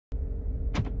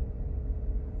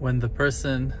when the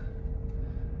person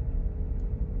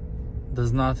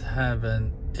does not have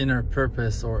an inner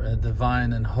purpose or a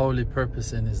divine and holy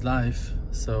purpose in his life,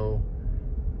 so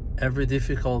every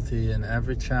difficulty and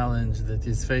every challenge that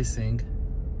he's facing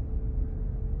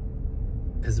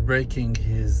is breaking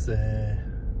his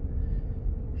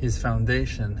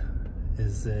foundation,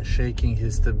 is shaking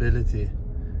his stability,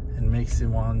 and makes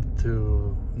him want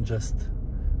to just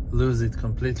lose it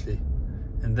completely.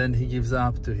 And then he gives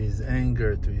up to his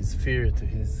anger, to his fear, to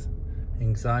his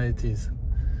anxieties,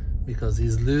 because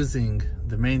he's losing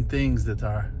the main things that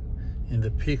are in the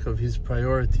peak of his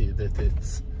priority, that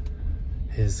it's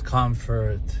his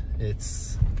comfort,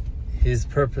 it's his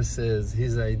purposes,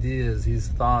 his ideas, his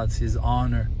thoughts, his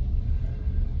honor,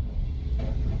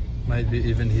 might be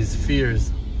even his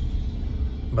fears.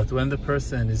 But when the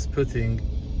person is putting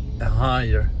a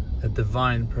higher, a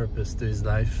divine purpose to his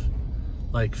life,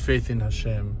 like faith in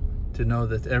Hashem, to know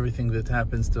that everything that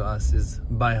happens to us is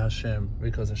by Hashem,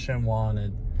 because Hashem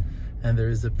wanted, and there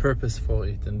is a purpose for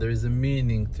it, and there is a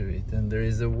meaning to it, and there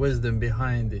is a wisdom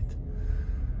behind it.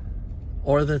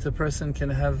 Or that a person can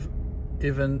have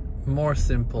even more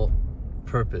simple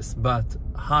purpose, but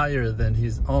higher than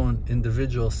his own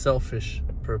individual selfish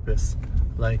purpose,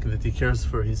 like that he cares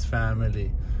for his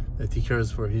family, that he cares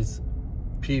for his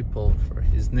people, for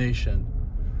his nation.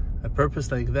 A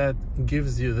purpose like that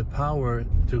gives you the power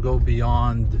to go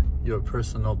beyond your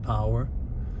personal power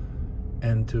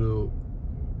and to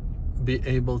be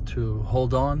able to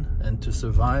hold on and to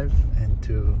survive and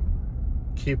to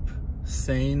keep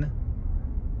sane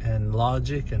and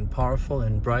logic and powerful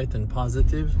and bright and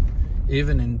positive,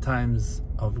 even in times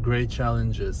of great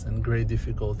challenges and great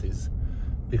difficulties,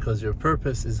 because your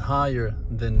purpose is higher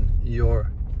than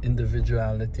your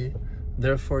individuality.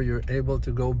 Therefore, you're able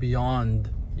to go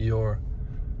beyond your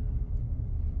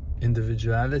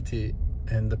individuality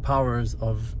and the powers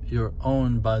of your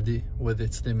own body with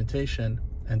its limitation,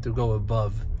 and to go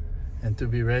above and to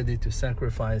be ready to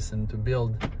sacrifice and to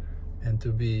build and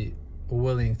to be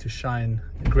willing to shine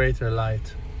a greater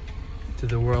light to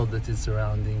the world that is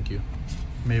surrounding you.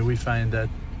 May we find that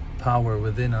power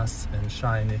within us and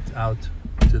shine it out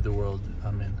to the world.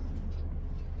 Amen.